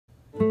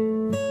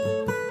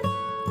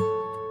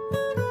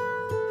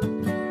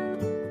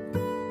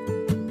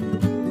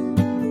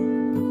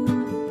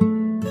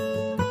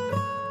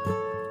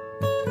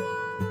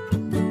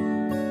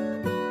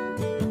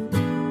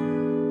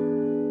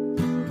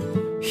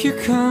Here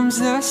comes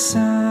the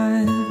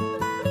sun,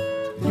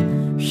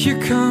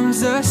 here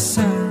comes the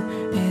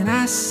sun, and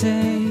I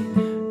say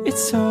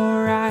it's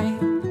alright.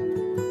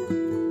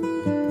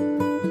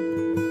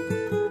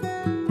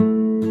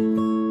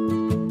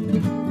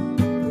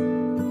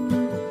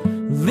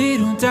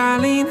 Little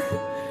darling,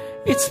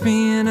 it's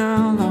been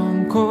a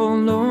long,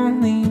 cold,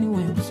 lonely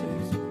winter.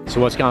 So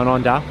what's going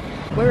on, Dale?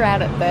 We're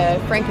out at the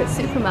Franca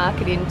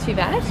supermarket in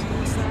Tivat,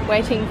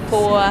 waiting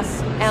for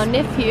our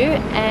nephew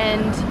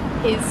and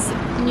his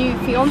new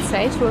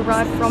fiancée to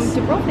arrive from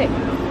Dubrovnik.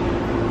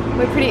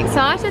 We're pretty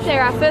excited.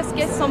 They're our first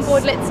guests on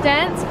board Let's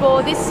Dance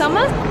for this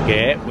summer.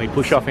 Yeah, we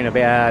push off in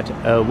about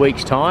a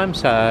week's time,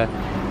 so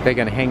they're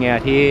going to hang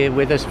out here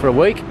with us for a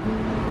week.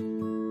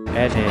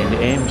 Ad and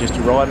Em just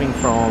arriving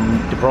from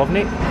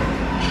Dubrovnik.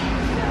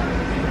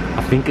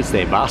 I think it's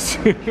their bus.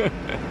 It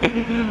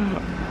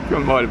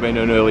might have been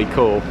an early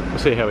call. We'll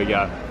see how we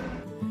go.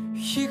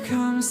 Here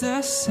comes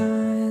the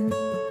sun.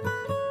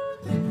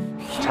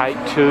 Take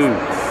 2.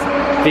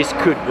 This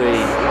could be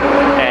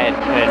Ad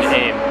and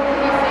Em.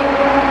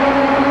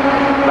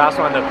 Last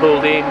one that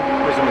pulled in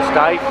was a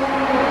mistake.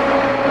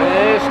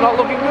 It's not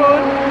looking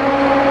good.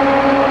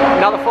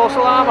 Another false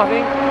alarm, I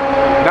think.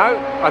 No,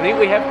 I think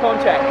we have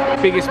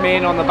contact. Biggest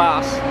man on the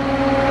bus.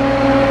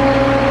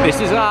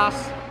 This is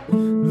us.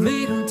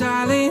 Little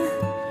darling,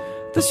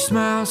 the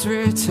smiles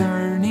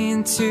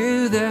returning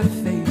to their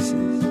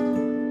faces.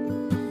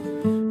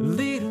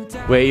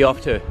 Where are you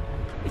off to?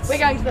 We're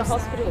going to the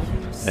hospital.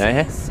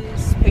 Yeah?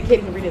 We're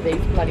getting rid of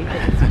these bloody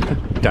things.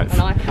 Don't.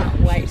 And I can't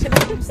wait.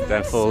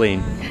 Don't fall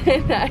in.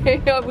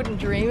 No, I wouldn't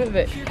dream of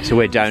it. So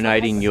we're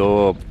donating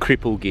your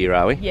cripple gear,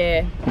 are we?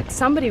 Yeah.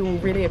 Somebody will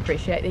really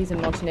appreciate these in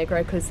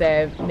Montenegro because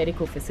their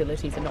medical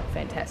facilities are not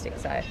fantastic.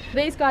 So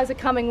these guys are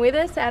coming with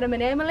us, Adam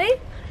and Emily.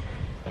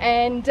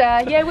 And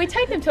yeah, we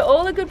take them to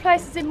all the good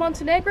places in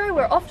Montenegro.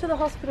 We're off to the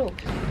hospital.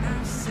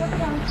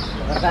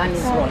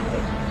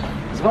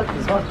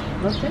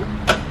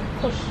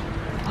 Push.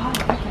 Oh,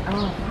 okay.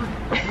 Oh,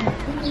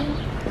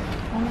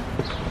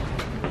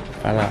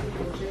 Fella.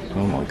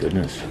 Oh my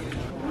goodness.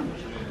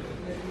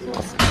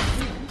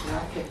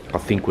 I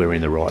think we're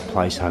in the right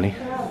place, honey.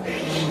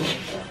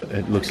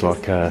 It looks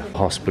like a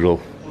hospital.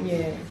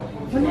 yeah.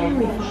 When can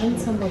we find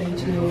somebody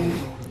to...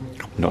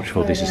 Not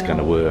sure this is going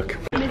to work.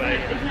 Isn't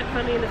it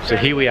funny in the So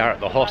here we are at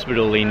the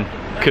hospital in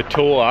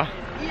Kotor,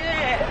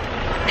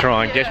 Yeah.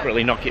 trying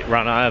desperately not get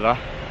run over,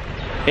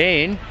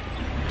 and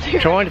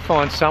trying to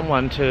find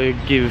someone to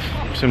give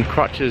some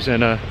crutches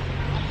and a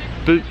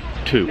boot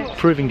to,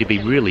 proving to be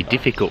really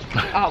difficult.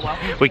 Oh well.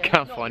 We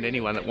can't find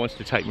anyone that wants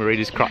to take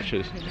Marita's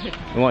crutches.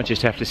 We might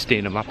just have to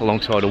stand them up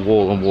alongside a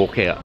wall and walk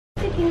out.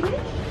 Okay.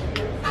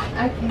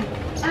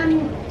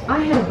 I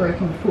had a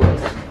broken foot.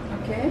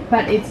 Okay.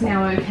 But it's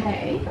now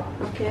okay.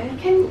 Okay.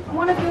 Can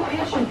one of your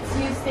patients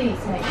use these,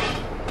 maybe?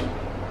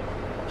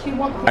 Do you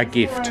want A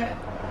gift.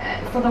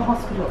 For the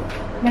hospital?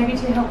 Maybe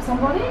to help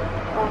somebody?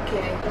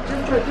 Okay.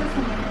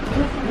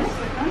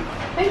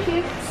 Thank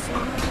you.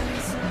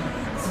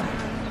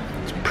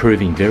 It's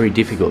proving very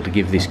difficult to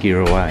give this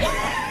gear away.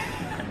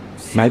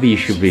 Maybe you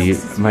should be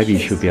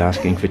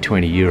asking for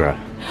 €20.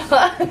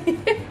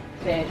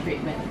 Fair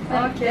treatment.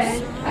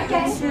 Okay.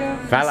 Okay.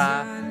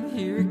 Fella.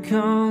 Here it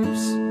comes.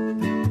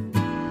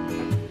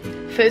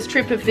 First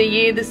trip of the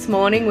year this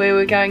morning. We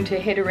were going to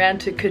head around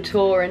to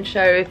Kotor and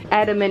show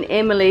Adam and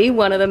Emily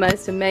one of the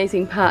most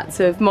amazing parts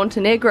of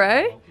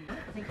Montenegro.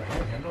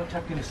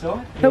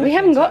 But we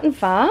haven't gotten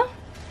far.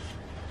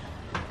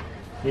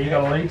 You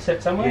got a lead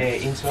set somewhere?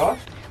 Yeah, inside.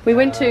 We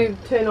went to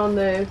turn on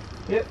the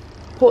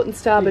port and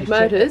starboard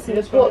motors and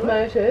the port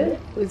motor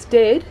was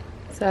dead.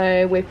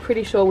 So we're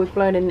pretty sure we've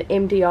blown an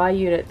MDI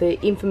unit, the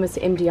infamous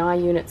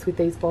MDI units with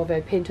these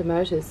Volvo Penta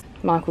motors.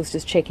 Michael's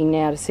just checking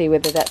now to see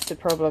whether that's the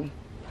problem.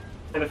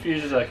 And the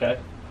fuse is okay.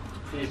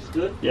 Fuse is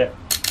good? Yeah.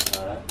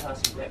 Alright, pass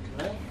it back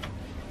to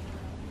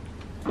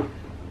me.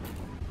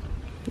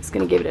 Just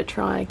going to give it a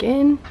try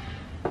again.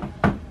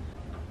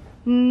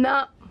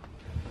 No.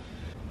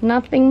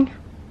 Nothing.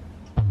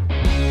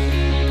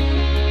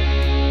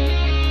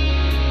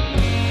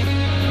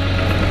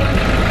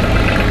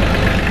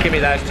 Give me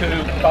those 2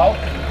 bolts.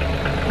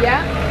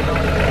 Yeah.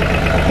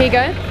 Here you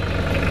go.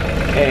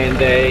 And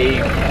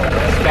the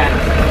spanner.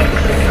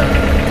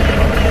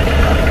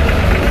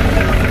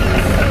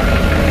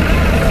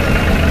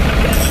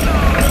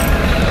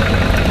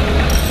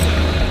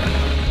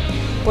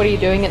 What are you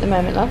doing at the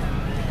moment, love?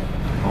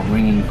 I'm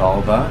ringing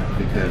Volvo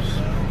because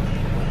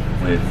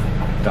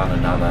we've done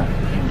another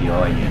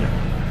MDI unit.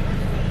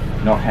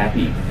 Not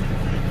happy.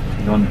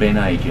 Non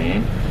bene,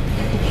 Jan.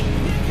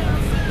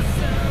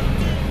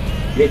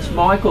 It's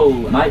Michael,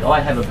 mate. I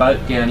have a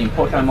boat down in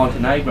Porto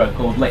Montenegro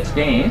called Let's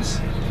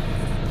Dance,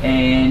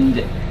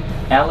 and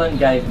Alan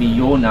gave me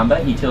your number.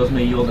 He tells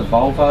me you're the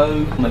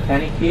Volvo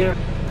mechanic here.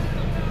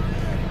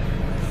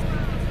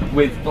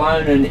 We've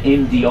blown an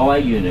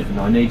MDI unit and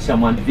I need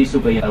someone. This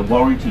will be a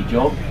warranty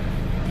job.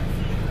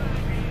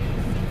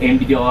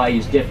 MDI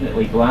is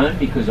definitely blown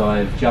because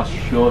I've just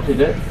shorted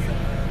it.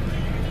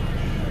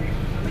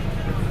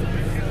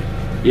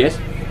 Yes?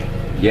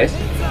 Yes.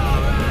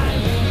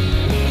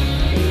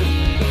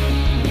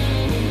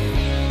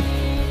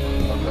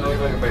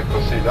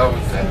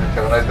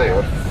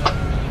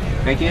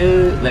 Thank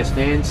you. Let's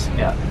dance.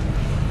 Yeah.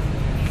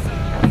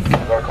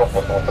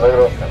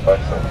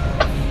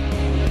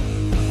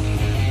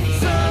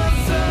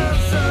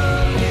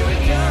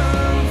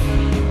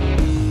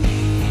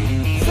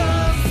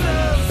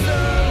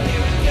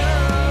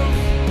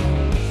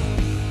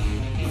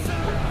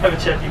 Have a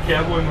chat to your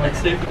cowboy mate,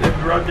 Steve.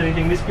 Ever rubbed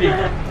anything this big?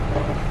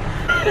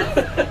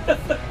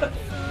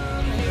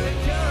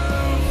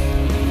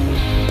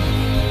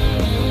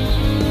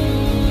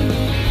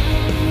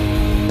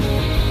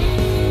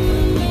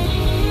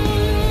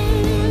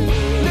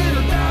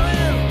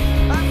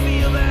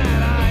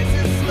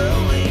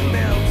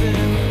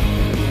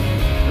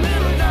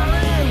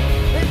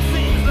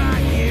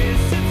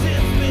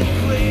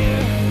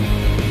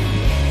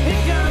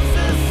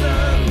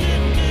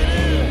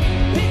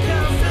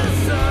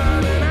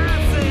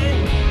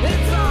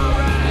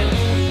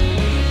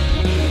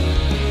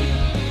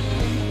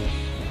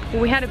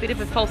 We had a bit of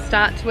a false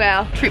start to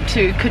our trip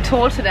to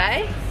Couture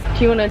today.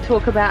 Do you want to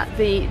talk about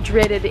the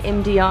dreaded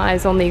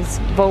MDIs on these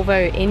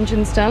Volvo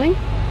engines, darling?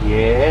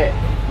 Yeah,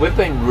 we've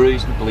been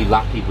reasonably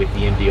lucky with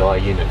the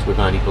MDI units. We've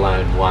only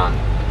blown one,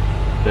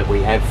 but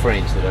we have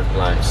friends that have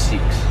blown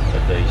 6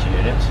 of these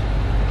units,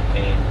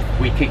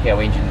 and we kick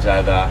our engines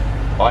over.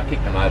 I kick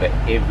them over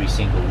every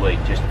single week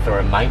just for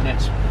a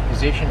maintenance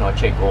position. I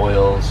check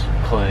oils,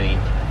 clean,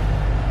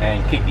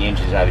 and kick the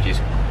engines over,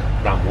 just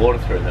run water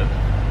through them.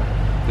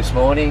 This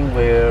morning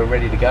we're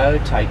ready to go,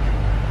 take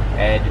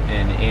Ad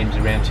and Ems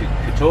around to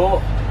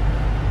Couture,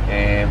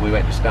 and we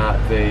went to start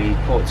the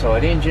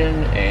portside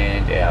engine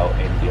and our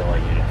MDI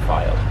unit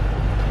failed.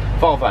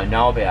 Volvo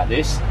know about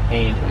this,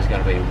 and it was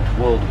going to be a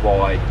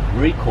worldwide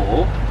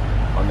recall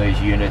on these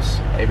units,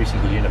 every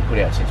single unit put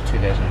out since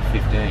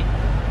 2015.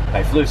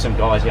 They flew some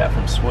guys out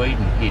from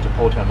Sweden here to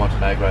Porto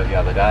Montenegro the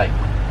other day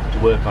to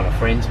work on a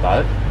friend's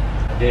boat.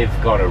 They've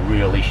got a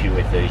real issue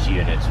with these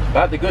units,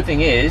 but the good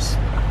thing is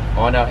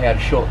I know how to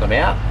short them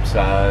out,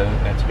 so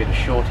that's a bit of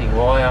shorting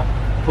wire.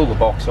 Pull the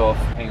box off.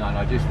 Hang on,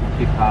 I just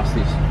dip past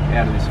this,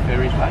 out of this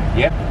ferries way.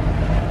 Yep.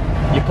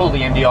 You pull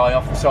the MDI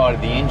off the side of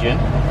the engine,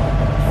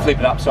 flip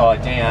it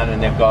upside down,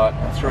 and they've got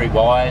 3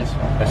 wires,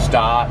 a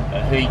start,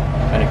 a heat,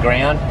 and a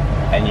ground,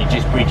 and you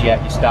just bridge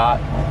out your start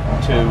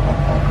to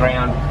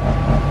ground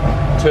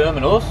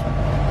terminals,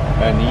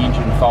 and the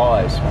engine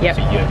fires. Yep.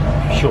 So you're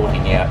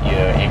shorting out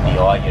your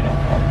MDI unit.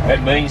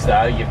 That means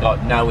though you've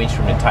got no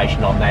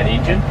instrumentation on that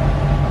engine.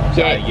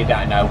 So you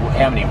don't know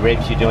how many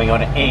revs you're doing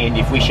on it, and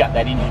if we shut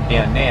that engine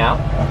down now,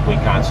 we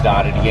can't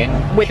start it again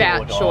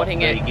without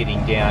shorting it.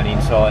 Getting down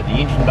inside the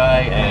engine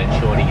bay and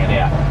shorting it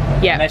out.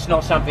 Yeah. And that's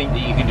not something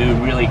that you can do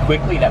really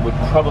quickly. That would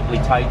probably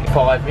take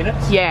 5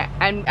 minutes. Yeah,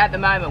 and at the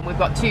moment we've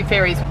got 2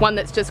 ferries, one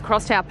that's just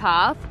crossed our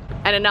path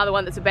and another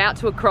one that's about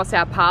to cross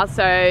our path,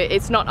 so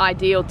it's not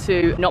ideal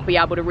to not be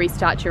able to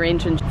restart your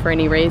engine for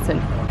any reason.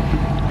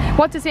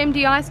 What does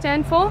MDI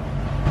stand for?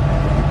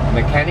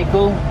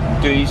 Mechanical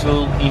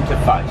Diesel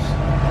Interface.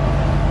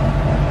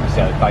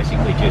 So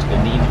basically just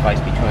an interface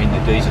between the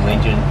diesel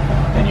engine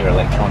and your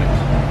electronics.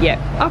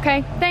 Yeah,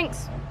 okay,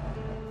 thanks.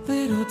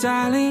 Little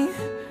darling,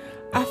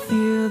 I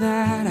feel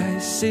that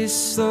ice is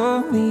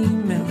slowly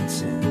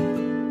melting.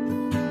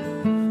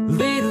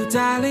 Little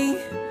darling,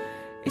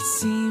 it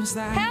seems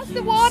like How's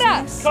the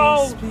water?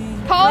 Cold.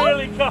 Cold?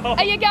 Really cold.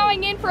 Are you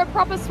going in for a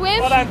proper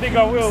swim? I don't think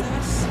I will.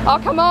 Oh,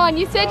 come on,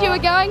 you said you were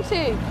going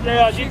to.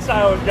 Yeah, I did say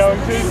I was going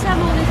to.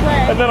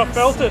 And then I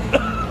felt it.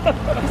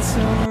 it's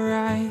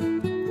alright.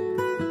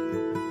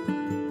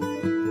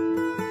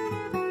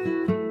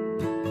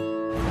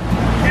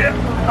 Yeah,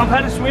 I've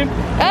had a swim.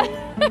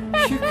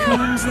 Here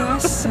comes the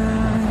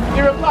sun.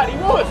 You're a bloody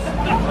wuss.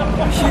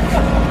 Here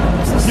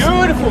comes the sun.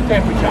 Beautiful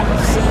temperature.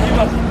 You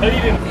must have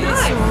eaten.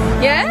 It's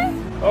alright.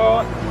 Yeah?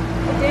 Alright.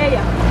 I dare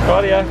ya.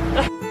 Rightio.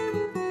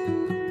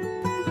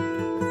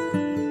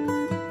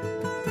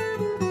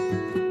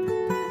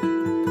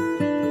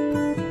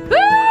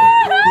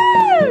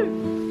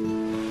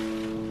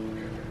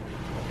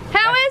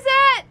 How is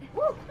it?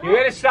 You're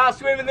going to start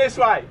swimming this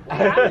way.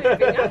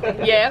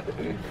 Yep.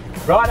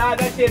 Right, no,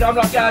 that's it. I'm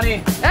not going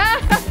in.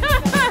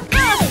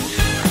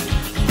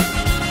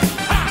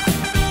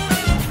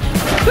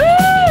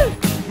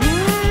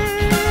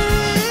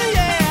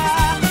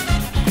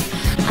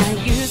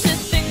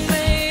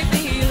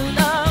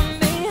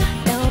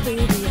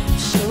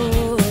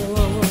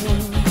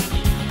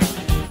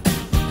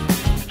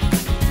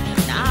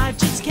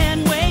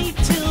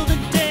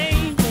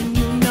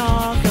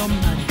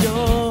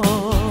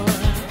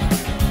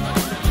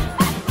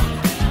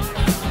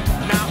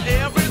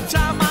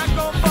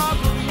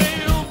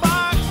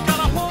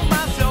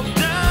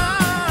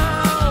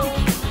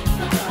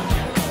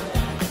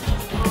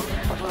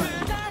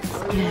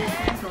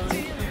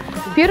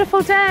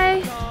 Beautiful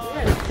day.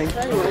 Thank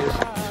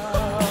you.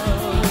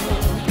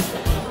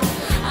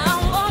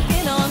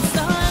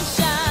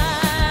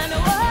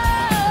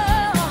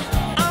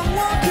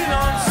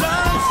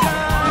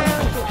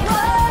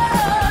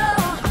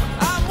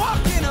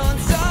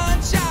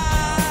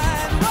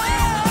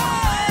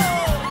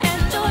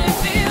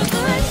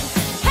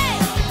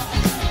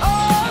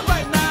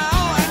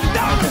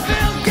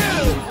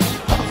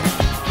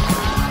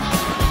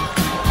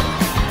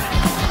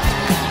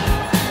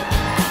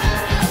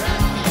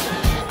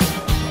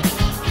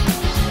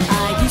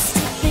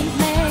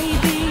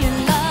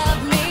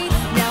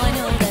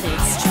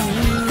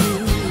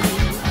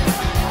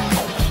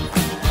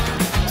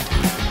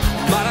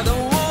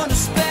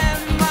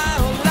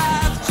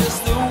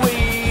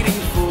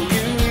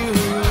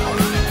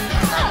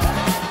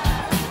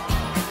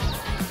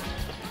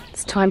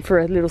 time for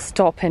a little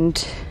stop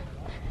and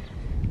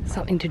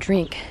something to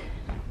drink.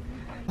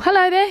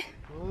 Hello there.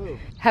 Hello.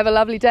 Have a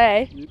lovely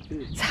day.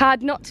 It's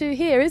hard not to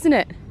here, isn't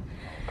it?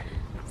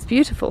 It's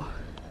beautiful.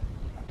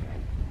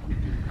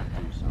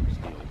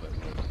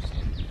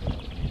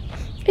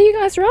 Are you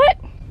guys right?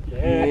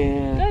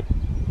 Yeah. Good.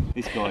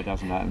 This guy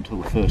doesn't open until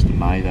the 1st of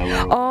May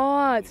though.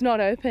 Oh, it's not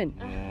open.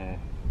 Yeah.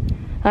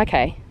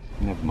 Okay.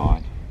 Never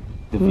mind.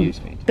 The view's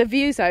fantastic. The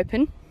view's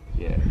open.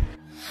 Yeah.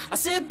 I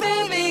said,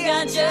 baby,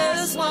 I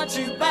just want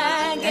you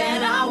back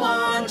and I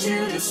want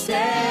you to stay.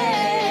 I'm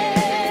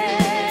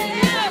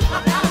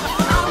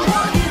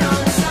walking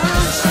on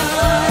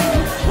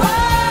sunshine. Whoa.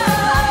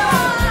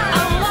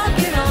 I'm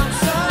walking on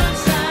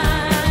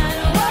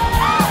sunshine.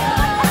 Whoa.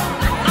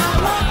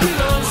 I'm walking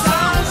on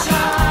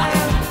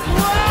sunshine.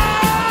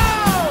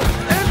 Whoa.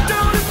 And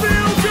don't it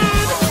feel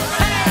good?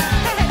 Hey,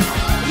 hey,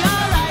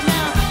 you're right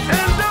now.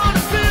 And don't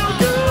it feel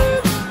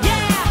good?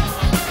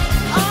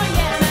 Yeah. Oh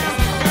yeah now.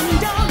 And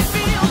don't it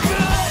feel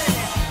good?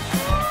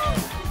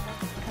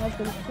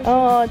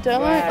 Oh,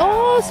 don't. Wow.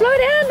 Oh, slow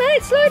down,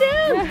 mate. Slow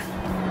down.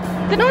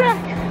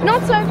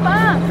 Not so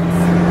fast.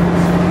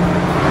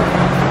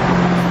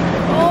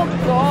 Oh,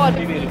 God.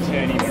 Maybe it'll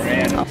turn him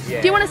around.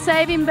 Yeah. Do you want to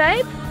save him,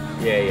 babe?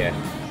 Yeah.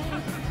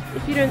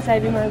 If you don't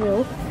save him, I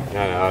will. No,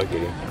 I'll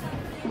get him.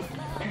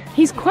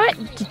 He's quite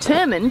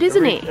determined,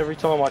 isn't he? Every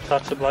time I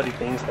touch the bloody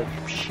things, they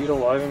shit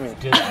all over me.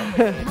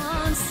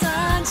 On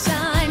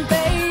sunshine,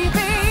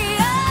 baby.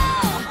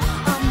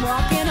 Oh, I'm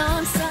walking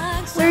on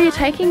sunshine. Where are you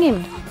taking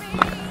him?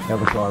 The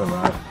other side of the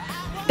road.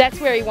 That's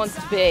where he wants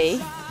to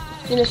be.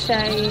 In a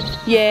shade,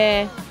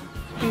 Yeah.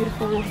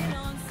 beautiful.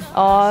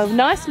 Oh,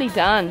 nicely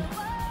done.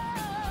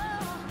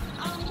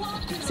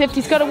 Except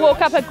he's got to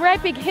walk up a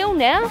great big hill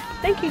now.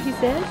 Thank you, he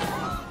says.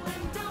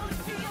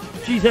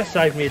 Jeez, that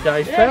saved me a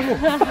day's travel.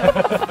 And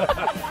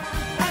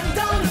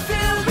don't it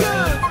feel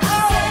good?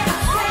 I'll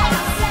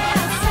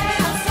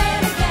say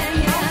it again,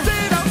 yeah. I'll say it again.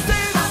 And don't it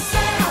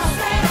feel good.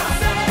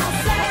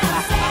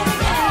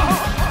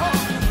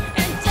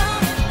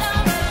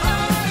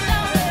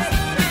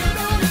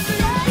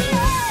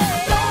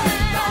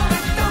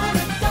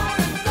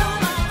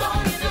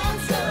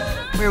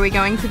 Where are we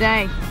going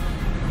today?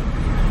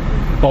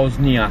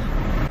 Bosnia.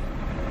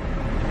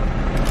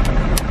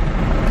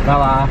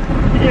 Bella.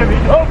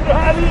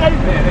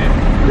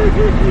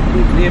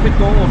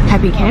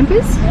 Happy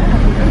campers?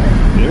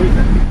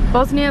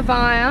 Bosnia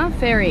via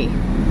ferry.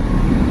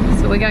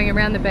 So we're going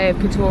around the Bay of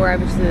Kotor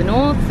over to the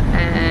north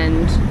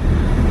and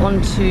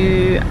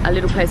onto a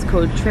little place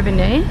called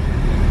Trevene.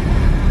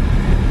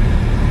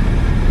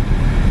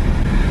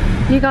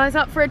 You guys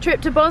up for a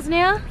trip to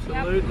Bosnia?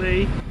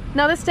 Absolutely.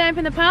 Another stamp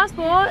in the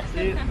passport? That's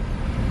it.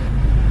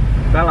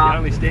 Bella. The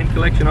only stamp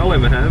collection I'll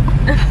ever have.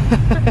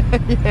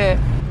 Yeah.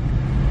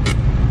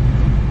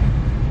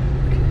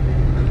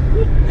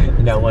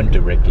 No one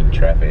directing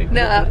traffic.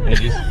 No. You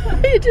just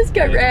You just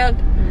go round.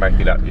 make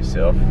it up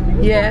yourself.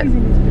 Yeah.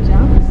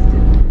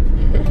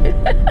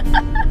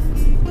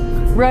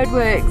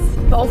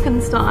 Roadworks,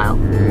 Balkan style.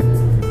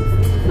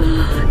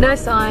 No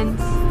signs,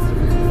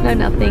 no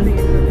nothing.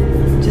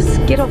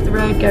 Just get off the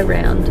road, go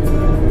round.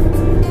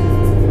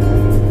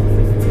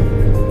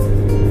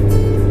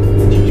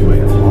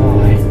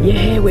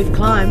 Yeah, we've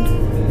climbed.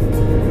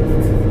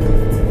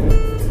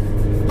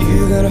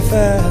 You got a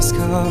fast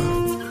car.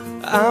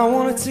 I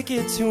want a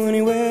ticket to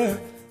anywhere.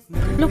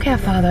 Look how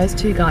far those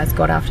two guys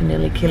got after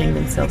nearly killing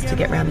themselves to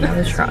get round the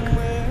other truck.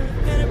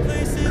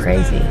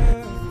 Crazy.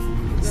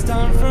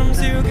 Starting from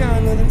zero,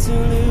 got nothing to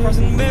lose,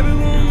 and maybe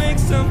we'll make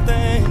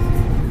something.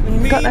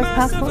 And Got me those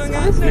passports,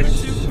 guys?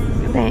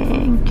 myself-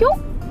 Thank you.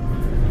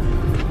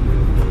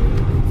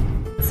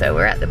 So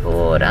we're at the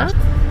border.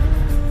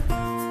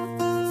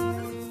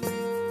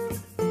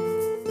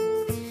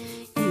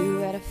 You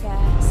got a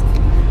fast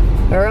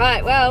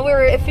Alright, well,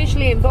 we're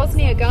officially in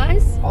Bosnia,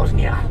 guys.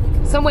 Bosnia.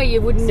 Somewhere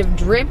you wouldn't have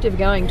dreamt of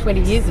going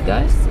 20 years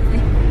ago.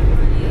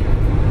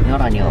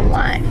 Not on your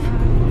life.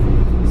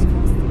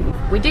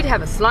 We did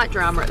have a slight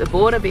drama at the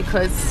border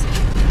because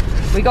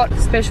we got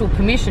special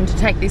permission to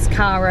take this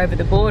car over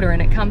the border,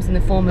 and it comes in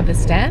the form of a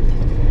stamp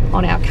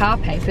on our car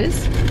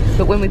papers.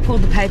 But when we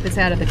pulled the papers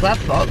out of the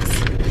glove box,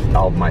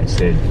 Old mate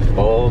said,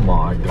 oh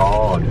my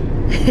God.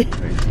 He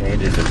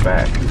handed it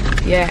back.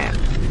 yeah,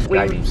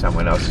 Gave him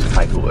someone else's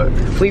paperwork.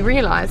 we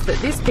realised that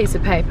this piece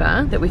of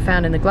paper that we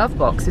found in the glove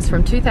box is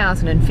from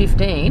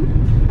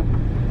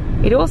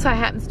 2015. It also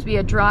happens to be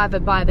a driver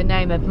by the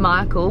name of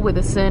Michael with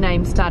a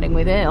surname starting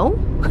with L.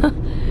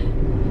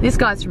 This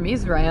guy's from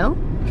Israel,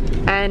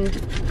 and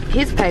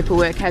his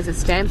paperwork has a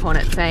stamp on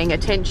it saying,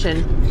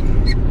 attention,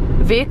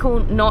 vehicle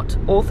not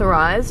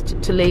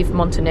authorised to leave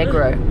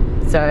Montenegro.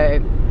 So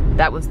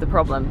that was the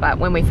problem, but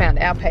when we found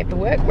our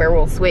paperwork, we're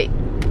all sweet.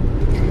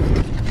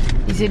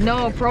 He said,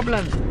 no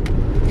problem.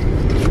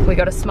 We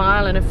got a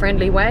smile and a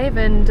friendly wave,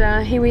 and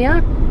here we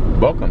are.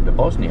 Welcome to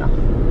Bosnia.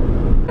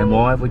 And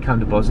why have we come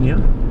to Bosnia?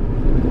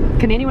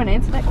 Can anyone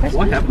answer that question?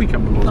 Why have we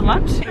come to Bosnia? For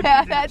lunch?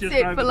 Yeah, that's Just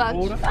it, over for the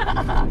lunch. border?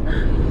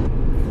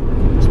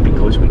 It's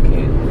because we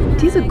can.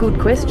 It is a good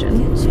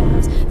question.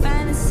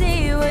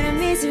 fantasy, what it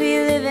means.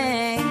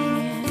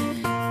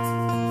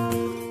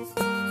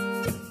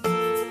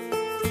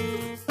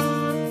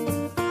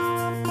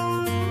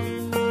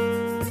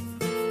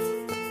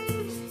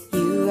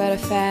 got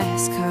a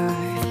fast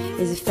car.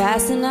 Is it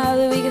fast enough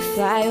that we could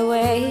fly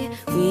away?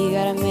 We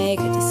gotta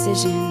make a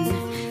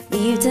decision.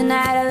 Leave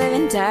tonight or live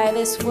and die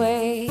this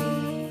way.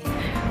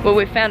 Well,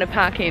 we've found a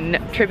park in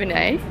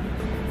Tribune,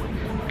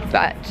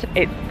 but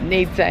it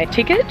needs a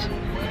ticket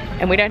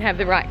and we don't have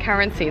the right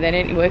currency. They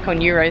don't work on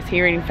euros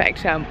here. In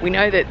fact, we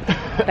know that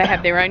they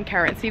have their own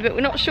currency, but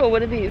we're not sure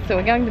what it is. So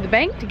we're going to the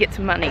bank to get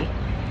some money.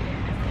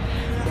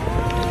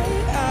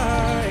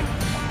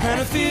 Had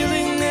a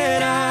feeling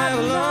that I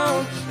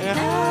belong, and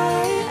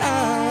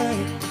I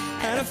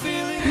had a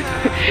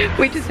feeling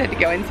We just had to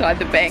go inside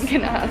the bank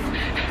and ask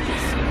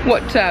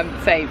what,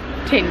 say,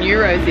 10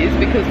 euros is,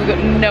 because we've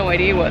got no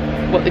idea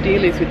what the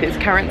deal is with this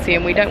currency,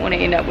 and we don't want to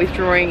end up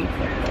withdrawing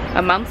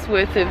a month's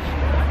worth of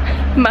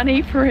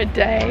money for a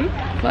day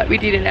like we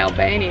did in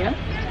Albania.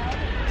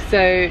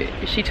 So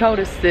she told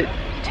us that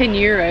 10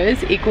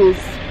 euros equals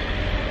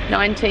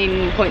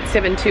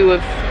 19.72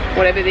 of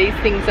whatever these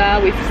things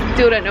are. We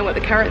still don't know what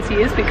the currency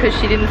is because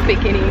she didn't speak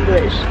any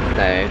English.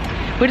 So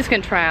we're just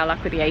going to try our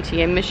luck with the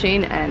ATM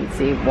machine and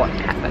see what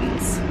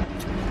happens.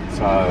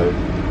 So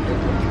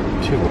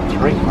 200 or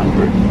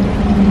 300.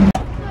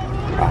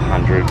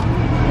 100.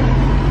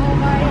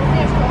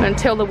 And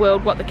tell the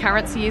world what the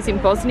currency is in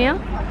Bosnia.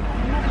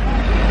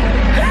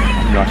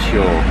 Not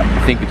sure.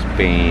 I think it's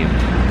banned.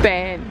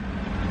 Ban.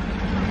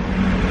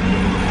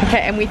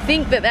 Okay, and we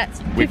think that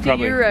that's 50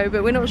 euro,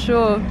 but we're not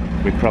sure.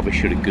 We probably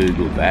should have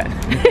Googled that.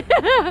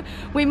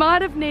 We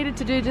might have needed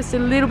to do just a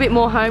little bit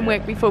more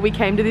homework before we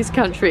came to this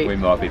country. We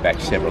might be back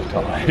several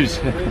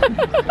times.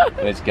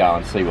 Let's go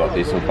and see what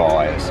this will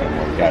buy us and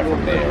we'll go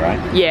from there,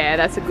 right? Yeah,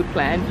 that's a good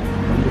plan.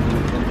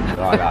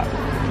 Right up.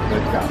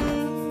 Let's go.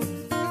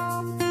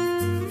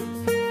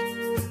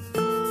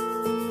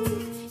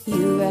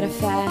 You got a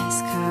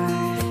fast car.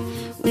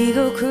 We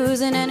go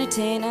cruise and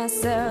entertain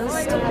ourselves.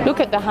 Look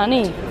at the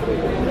honey.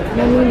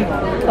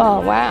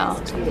 Oh wow.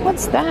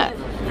 What's that?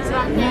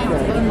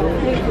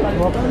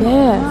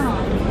 Yeah.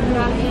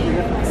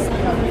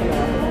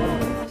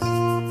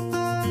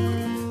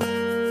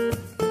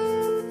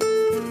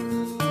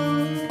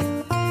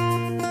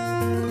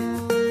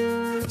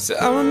 So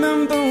I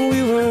remember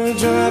we were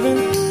driving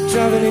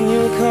in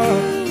your car.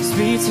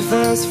 Speed so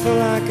fast, felt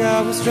like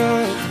I was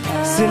drunk.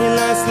 City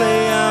lights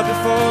lay out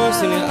before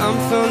us, and your arm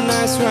felt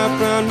nice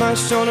wrapped around my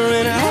shoulder.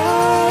 And I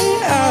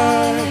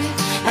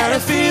had a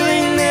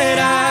feeling that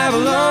I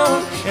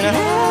belong, and I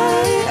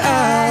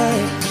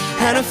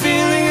had a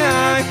feeling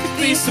I could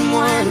be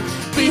someone,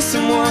 be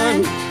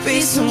someone,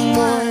 be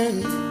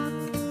someone.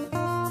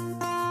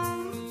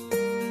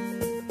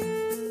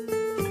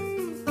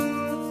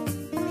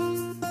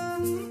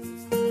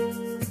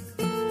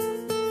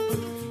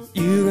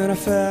 You got a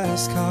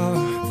fast car,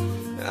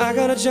 I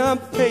gotta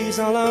jump, pays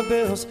all our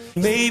bills.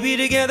 Maybe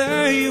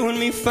together, you and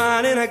me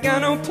finding. I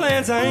got no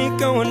plans, I ain't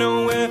going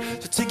nowhere.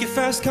 So take your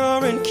fast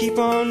car and keep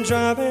on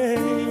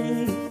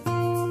driving.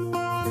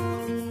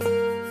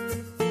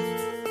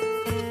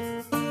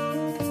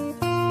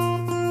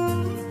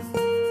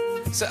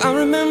 So I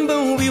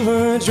remember we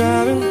were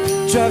driving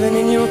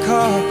in your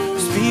car.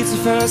 Speed so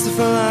fast, I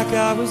felt like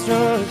I was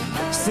drunk.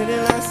 City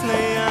lights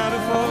lay out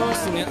before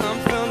us, and your arm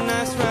felt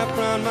nice wrapped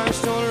around my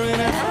shoulder.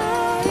 And I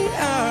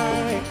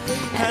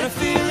had a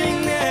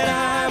feeling that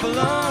I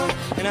belong,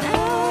 and I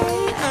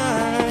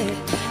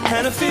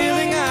had a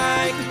feeling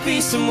I could be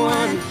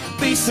someone,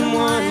 be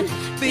someone,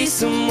 be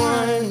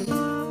someone.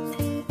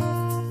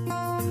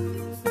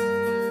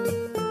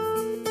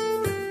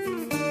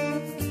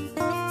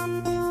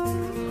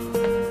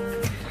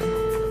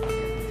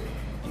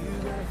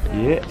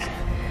 Yeah.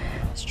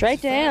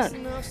 Straight down.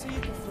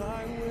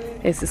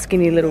 There's the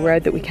skinny little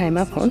road that we came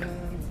up on.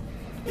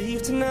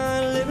 Leave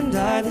tonight, live and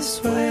die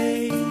this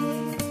way.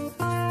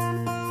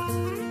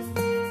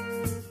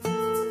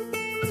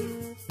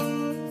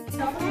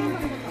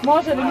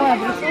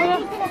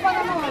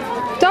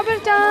 Dobar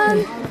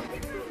dan!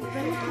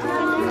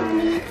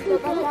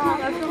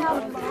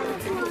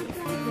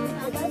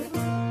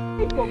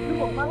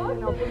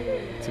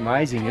 It's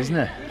amazing, isn't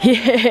it?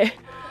 Yeah.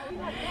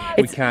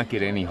 We can't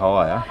get any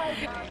higher.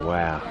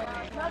 Wow.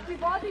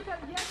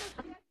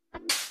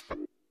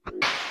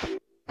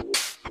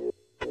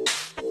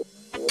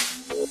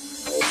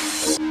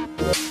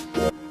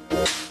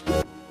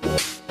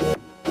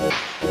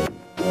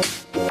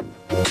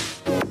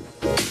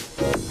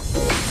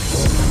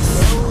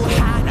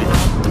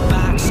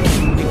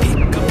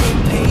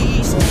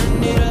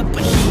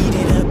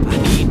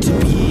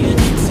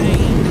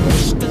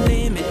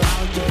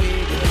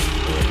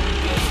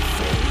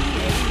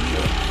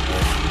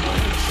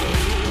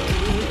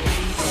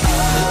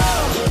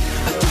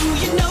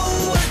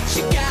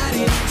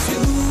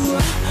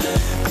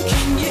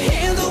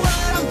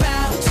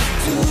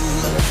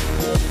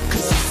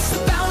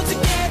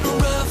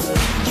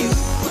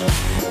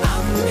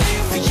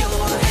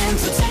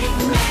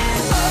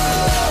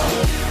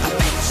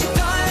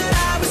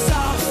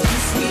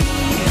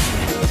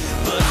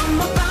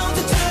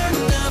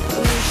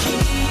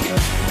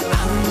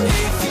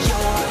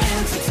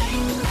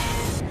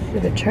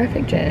 With a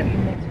traffic jam.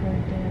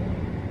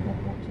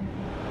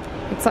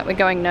 Looks like we're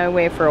going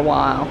nowhere for a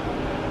while.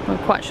 I'm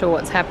not quite sure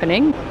what's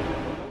happening.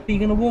 Are you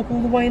going to walk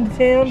all the way into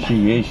town?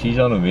 She is, she's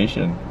on a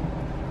mission.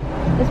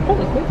 It's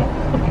probably quicker.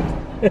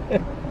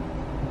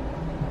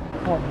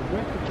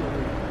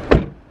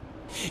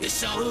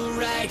 It's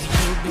alright,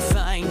 you'll be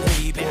fine,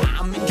 baby.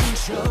 I'm in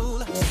control.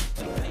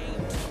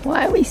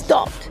 Why are we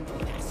stopped?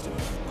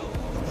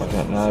 I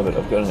don't know, but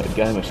I've got a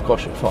game of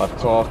squash at 5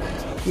 o'clock.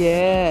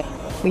 Yeah.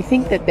 We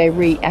think that they're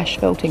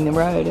re-asphalting the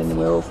road and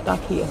we're all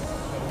stuck here.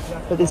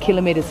 But there's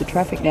kilometres of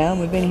traffic now and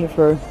we've been here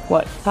for,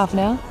 what, half an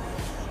hour?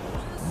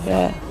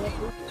 Yeah.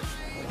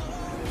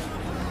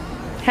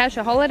 How's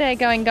your holiday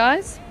going,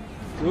 guys?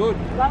 Good.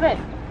 Love it.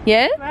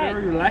 Yeah?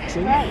 Very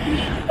relaxing. Look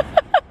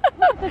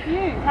at the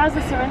view. How's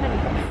the Serenity?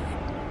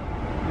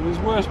 There's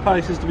worse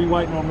places to be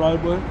waiting on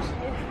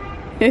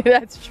roadworks.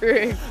 That's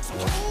true.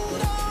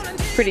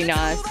 Pretty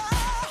nice.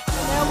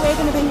 Now we're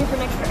going to be here for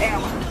an extra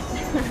hour.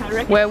 I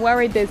reckon. We're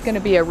worried there's going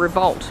to be a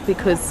revolt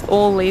because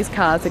all these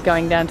cars are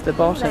going down to the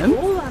bottom, They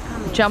all are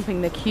coming.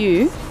 jumping the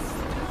queue.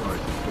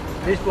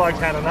 This bloke's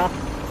had enough.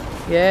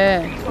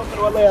 Yeah. Not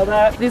going to allow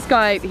that. This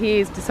guy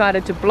here's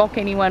decided to block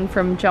anyone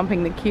from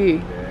jumping the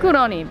queue. Good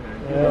on him.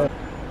 Yeah.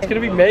 It's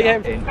going to be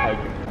mayhem.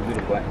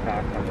 Little black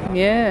car comes up.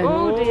 Yeah.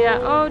 Oh dear,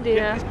 oh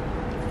dear.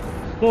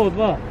 Lord,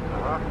 what?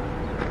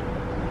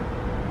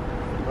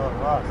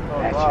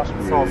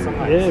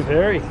 Yeah,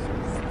 very.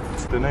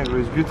 The neighbour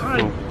is beautiful.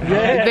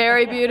 Yeah.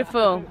 Very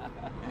beautiful.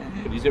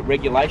 Is it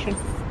regulation?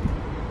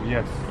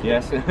 Yes.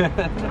 Yes.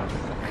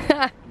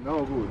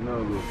 No good,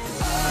 no good.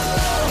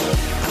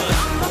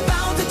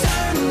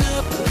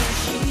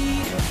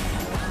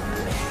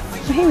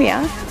 Here we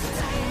are.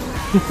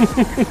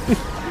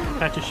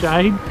 Patch of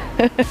shade.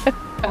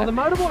 Oh, the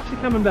motorbikes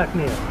are coming back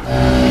now.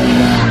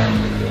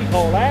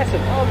 Whole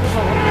acid. Oh,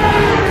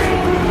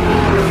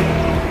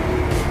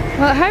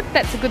 Well, I hope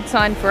that's a good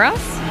sign for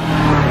us.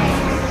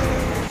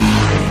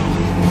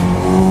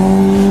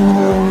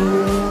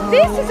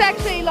 This is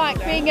actually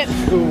like being at...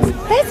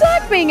 That's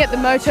like being at the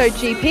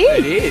MotoGP.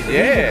 It is,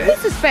 yeah.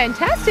 This is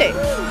fantastic.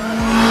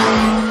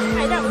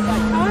 Hey, that was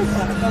like time.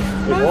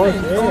 it was,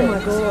 yeah. Oh my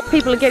god.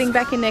 People are getting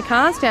back in their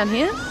cars down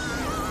here.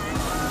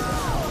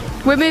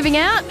 We're moving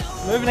out.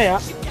 Moving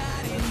out.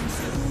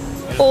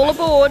 All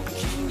aboard.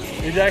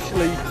 It's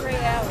actually,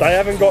 they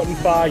haven't gotten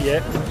far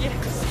yet.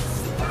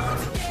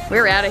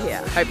 We're out of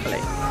here,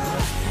 hopefully.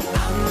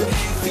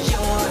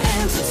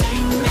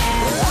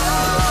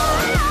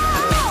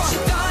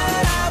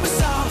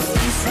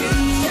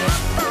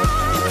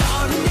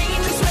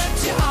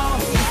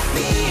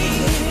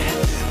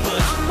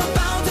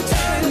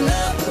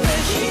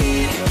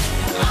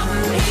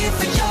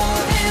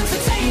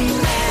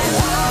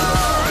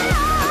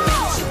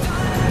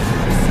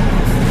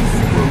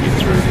 We'll get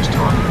through this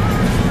time.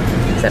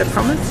 Is that a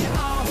promise?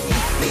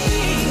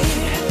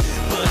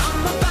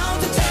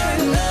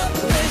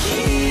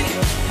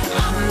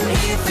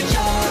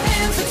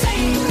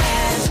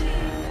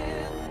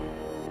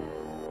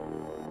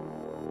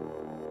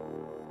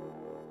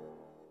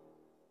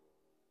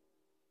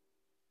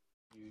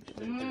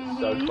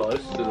 So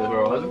close to the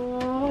horizon.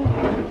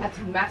 That's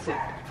massive.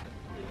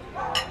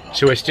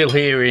 So we're still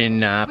here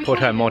in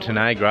Porto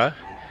Montenegro.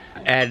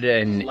 Ad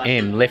and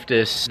Em left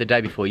us the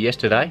day before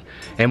yesterday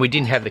and we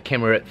didn't have the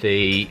camera at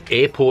the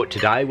airport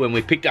today when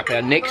we picked up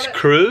our next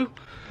crew.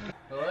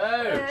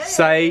 Hello.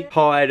 Say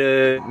hi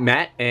to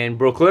Matt and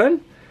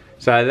Brooklyn.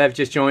 So they've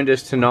just joined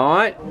us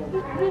tonight.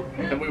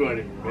 And we won't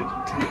even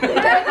mention.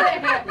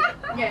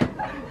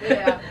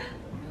 Yeah.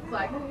 It's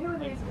like, who are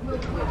these?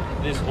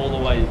 This all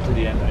the way to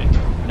the end, eh?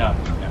 No.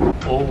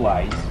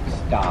 Always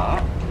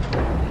start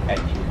at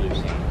your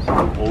loose ends.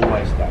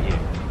 Always start, yeah.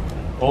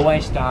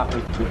 Always start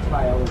with the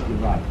tail of your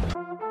rope.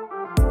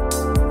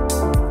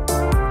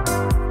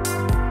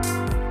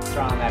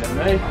 Throwing that at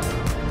me.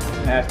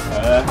 That's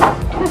her.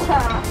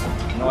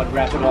 And I'd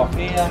wrap it off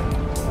here.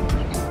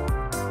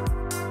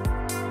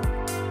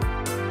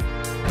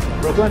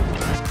 Brooklyn?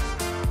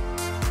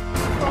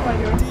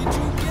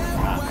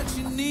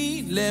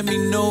 Let me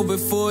know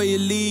before you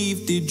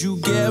leave. Did you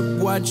get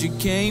what you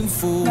came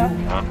for?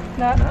 No.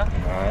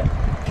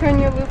 Turn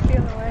your loop the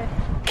other way.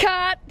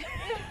 Cut!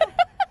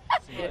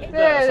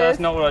 So that's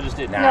not what I just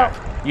did? Nah.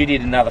 You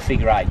did another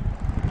figure 8.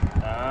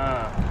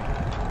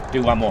 Ah.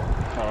 Do one more.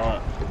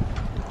 Alright.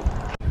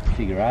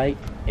 Figure 8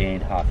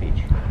 and half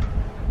inch.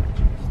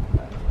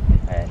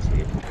 That's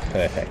it.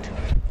 Perfect.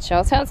 Show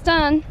us how it's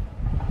done.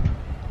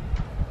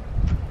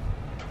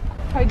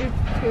 I do 2.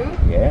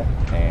 Yeah,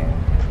 and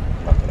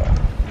knock it off.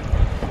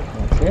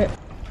 That's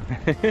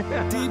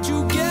it. Did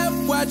you get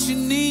what you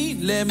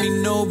need? Let me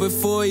know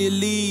before you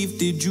leave.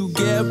 Did you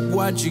get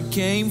what you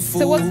came for?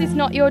 So what's this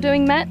knot you're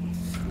doing, Matt?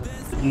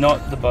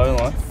 Not the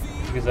bowline,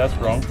 because that's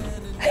wrong.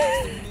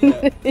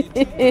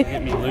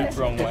 Get me looped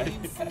wrong way.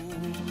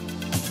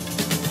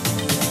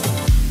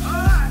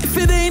 If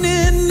it ain't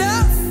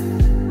enough.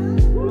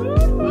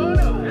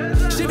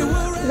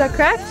 Is that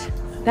correct?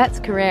 That's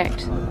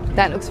correct.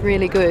 That looks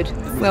really good.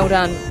 Well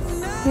done.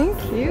 Thank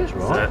you.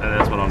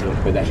 That's what I'm doing.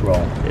 But that's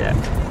wrong. Yeah.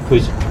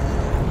 Because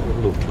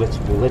look,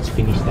 let's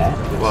finish that.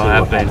 Well,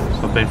 I've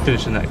been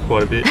finishing that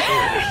quite a bit.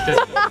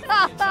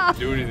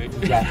 Do anything.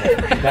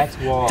 That's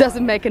why.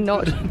 Doesn't make a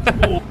knot.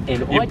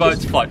 And Your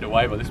boat's floating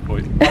away by this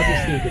point. I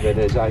just think of it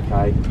as,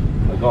 okay,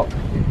 I got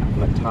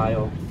my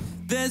tail.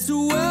 There's a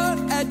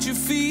world at your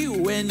feet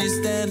when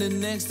you're standing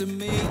next to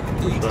me.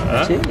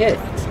 That's it, yeah.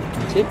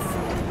 That's it.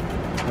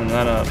 And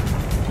that up.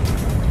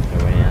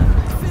 Around.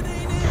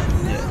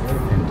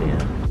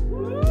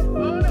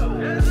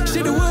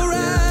 Shit, we're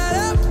right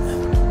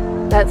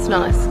up. That's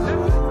nice.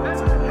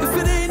 If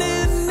it ain't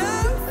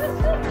enough.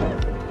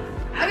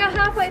 I got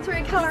halfway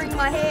through colouring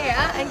my hair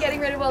and getting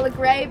rid of all the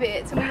grey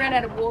bits, and we ran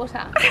out of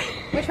water.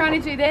 We're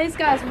trying to do these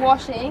guys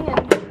washing,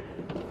 and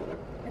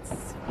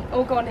it's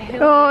all gone to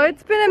hell. Oh,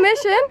 it's been a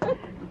mission.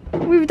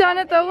 We've done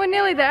it though, we're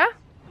nearly there.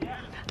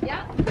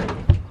 Yeah.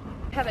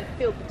 Haven't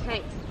filled the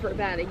tanks for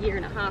about a year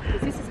and a half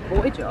because this is a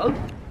boy job.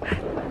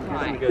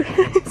 Right.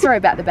 Sorry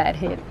about the bad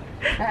head.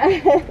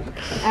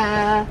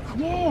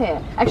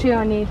 Yeah. Actually,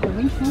 I need the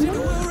refund.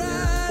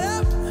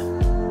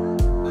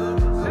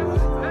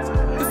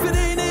 If it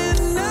ain't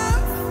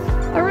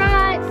enough. All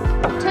right.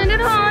 Turn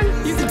it on.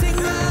 You can take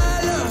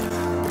my love.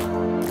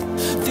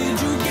 Did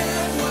you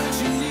get what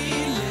you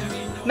need? Let me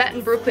know. Matt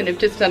and Brooklyn have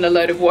just done a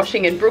load of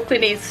washing, and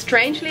Brooklyn is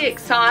strangely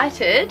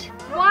excited.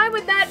 Why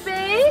would that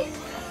be?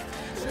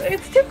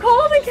 It's too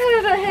cold in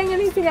Canada to hang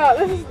anything out.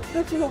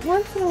 This is a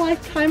once in a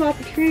lifetime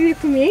opportunity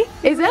for me.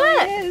 Is it?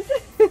 It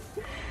is.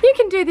 You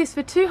can do this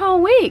for 2 whole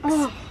weeks.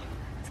 Oh,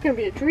 it's gonna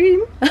be a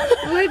dream.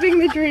 Living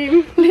the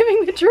dream.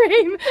 Living the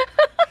dream.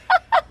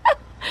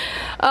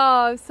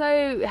 Oh, I'm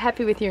so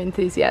happy with your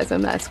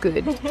enthusiasm. That's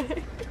good.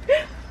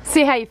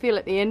 See how you feel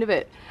at the end of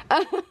it.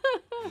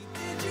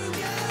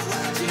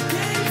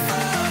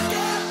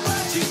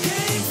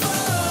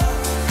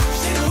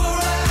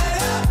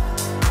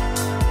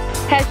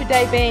 How's your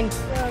day been?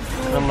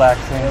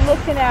 Relaxing. We're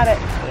looking at it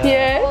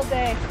Yeah. all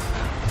day.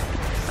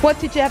 What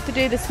did you have to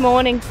do this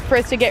morning for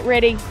us to get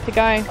ready to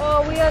go?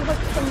 Oh, we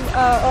unhooked some,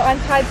 or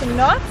untied some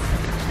knots.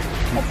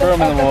 Throw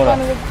them in the water.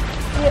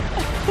 Yeah.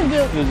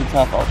 It was a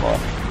tough old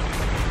life.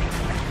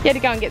 You had to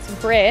go and get some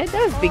bread.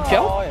 That was a big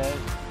job. Oh, yeah.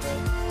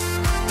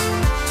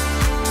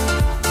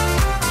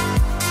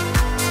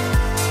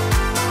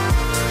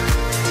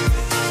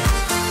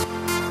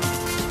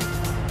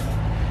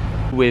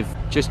 We've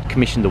just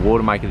commissioned the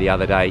water maker the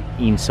other day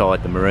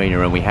inside the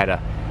marina, and we had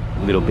a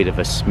little bit of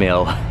a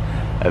smell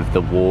of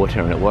the water,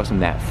 and it wasn't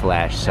that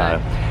flash,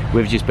 so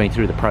we've just been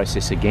through the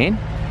process again,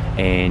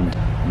 and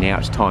now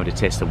it's time to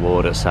test the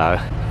water. So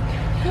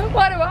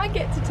Why do I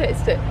get to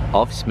test it?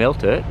 I've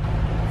smelt it.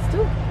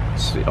 Still.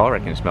 I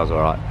reckon it smells all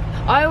right.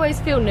 I always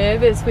feel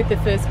nervous with the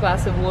first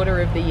glass of water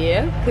of the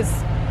year because,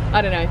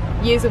 I don't know,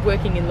 years of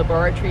working in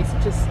laboratories,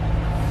 it just,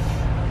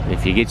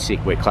 If you get sick,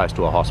 we're close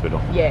to a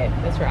hospital. yeah,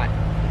 that's right.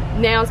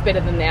 Now it's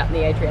better than out in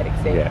the Adriatic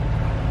Sea. Yeah,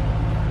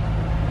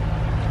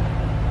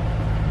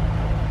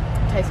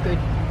 Tastes good.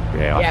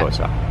 yeah, I Yeah. thought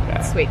so.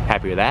 Yeah. Sweet.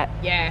 Happy with that?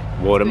 Yeah.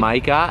 Water Good.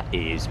 maker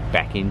is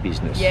back in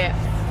business. Yeah.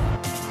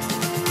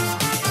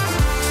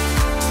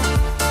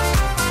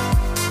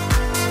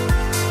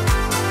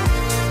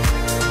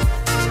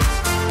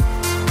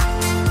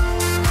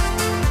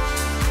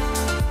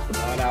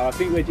 Oh no, I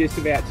think we're just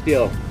about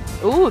still.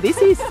 Ooh, this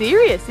is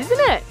serious, isn't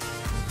it?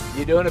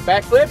 You doing a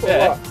backflip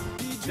or what?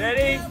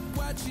 Ready?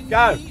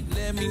 Go.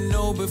 Let me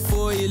know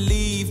before you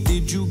leave.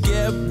 Did you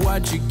get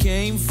what you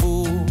came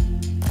for?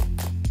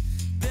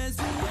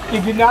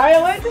 Did you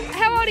nail it?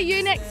 How old are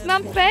you next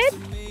month, babe?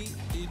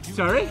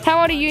 Sorry? How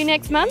old are you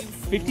next month?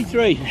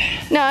 53.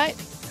 No, I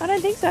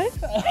don't think so.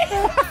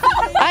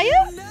 Are you?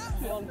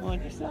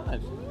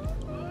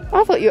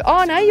 I thought you.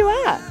 Oh no, you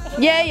are.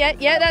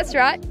 Yeah. That's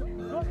right.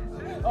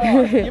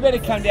 Oh, you better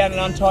come down and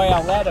untie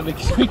our ladder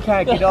because we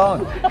can't get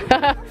on.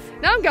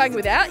 No, I'm going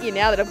without you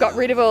now that I've got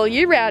rid of all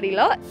you rowdy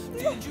lot.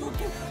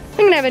 I'm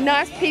gonna have a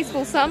nice,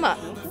 peaceful summer.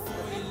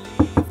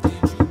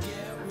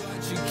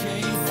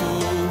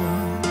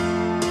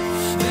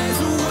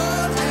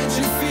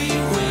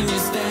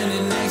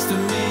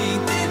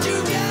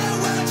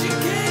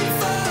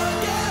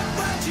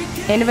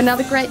 End of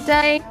another great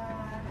day.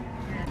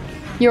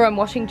 You're on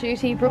washing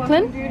duty,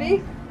 Brooklyn.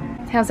 Beauty.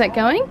 How's that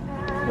going?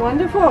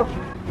 Wonderful.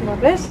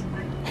 Love it.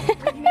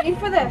 Made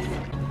for this.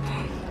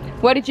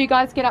 What did you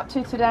guys get up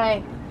to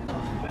today?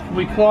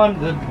 We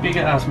climbed the big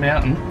ass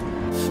mountain.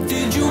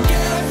 Did you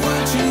get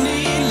what you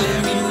need?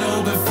 Let me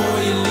know before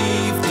you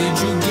leave. Did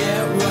you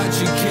get what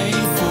you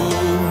came for?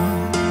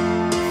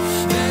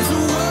 There's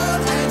a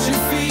world at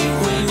your feet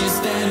when you're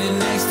standing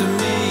next to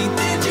me.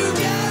 Did you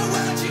get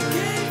what you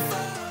came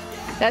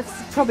for? That's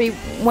probably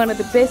one of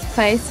the best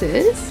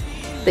places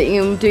that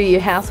you can do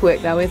your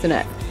housework though, isn't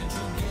it?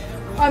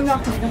 I'm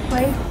not going to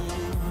complain.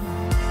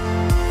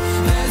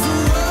 There's a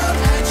world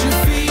at your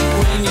feet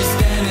when you're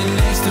standing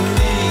next to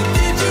me.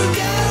 Did you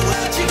get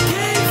what you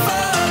came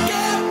for?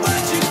 Get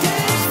what you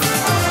came for?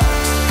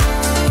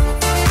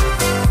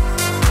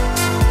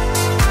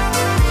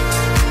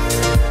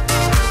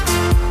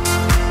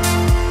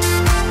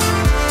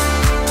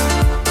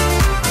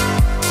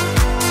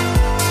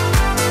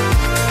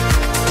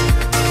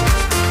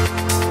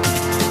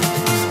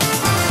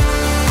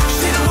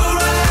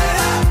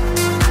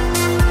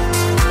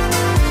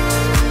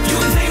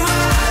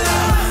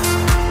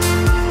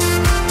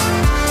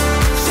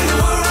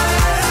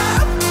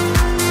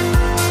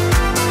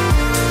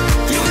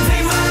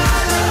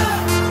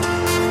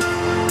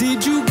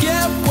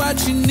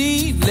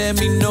 let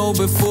me know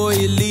before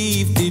you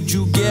leave. Did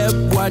you get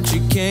what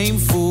you came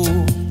for?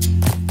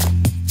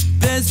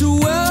 There's a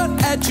world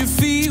at your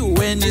feet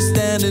when you're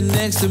standing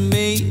next to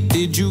me.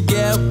 Did you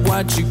get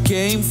what you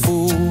came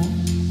for?